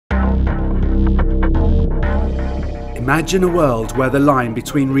Imagine a world where the line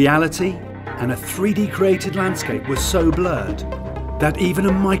between reality and a 3D created landscape was so blurred that even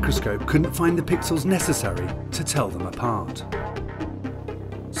a microscope couldn't find the pixels necessary to tell them apart.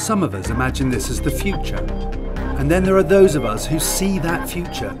 Some of us imagine this as the future, and then there are those of us who see that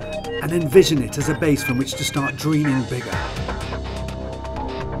future and envision it as a base from which to start dreaming bigger.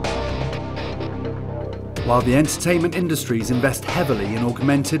 While the entertainment industries invest heavily in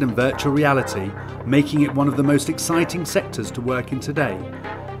augmented and virtual reality, making it one of the most exciting sectors to work in today,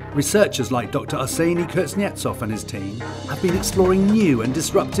 researchers like Dr. Arseniy Kuznetsov and his team have been exploring new and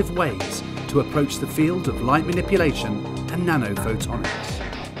disruptive ways to approach the field of light manipulation and nanophotonics.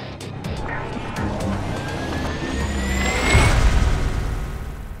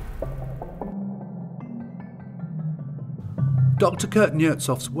 Dr.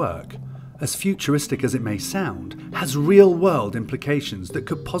 Kuznetsov's work, as futuristic as it may sound, has real-world implications that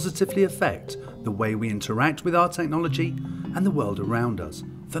could positively affect the way we interact with our technology and the world around us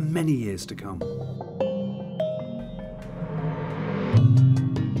for many years to come.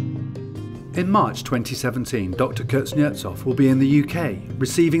 In March 2017, Dr. Kuznetsov will be in the UK,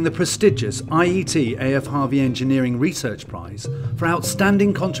 receiving the prestigious IET A F Harvey Engineering Research Prize for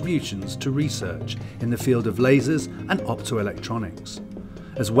outstanding contributions to research in the field of lasers and optoelectronics,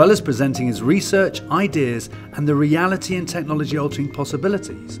 as well as presenting his research, ideas and the reality and technology-altering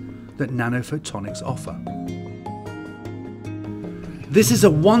possibilities that nanophotonics offer. This is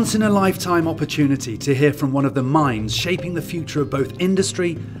a once-in-a-lifetime opportunity to hear from one of the minds shaping the future of both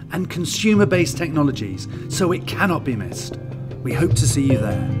industry and consumer-based technologies, so it cannot be missed. We hope to see you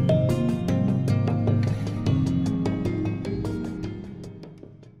there.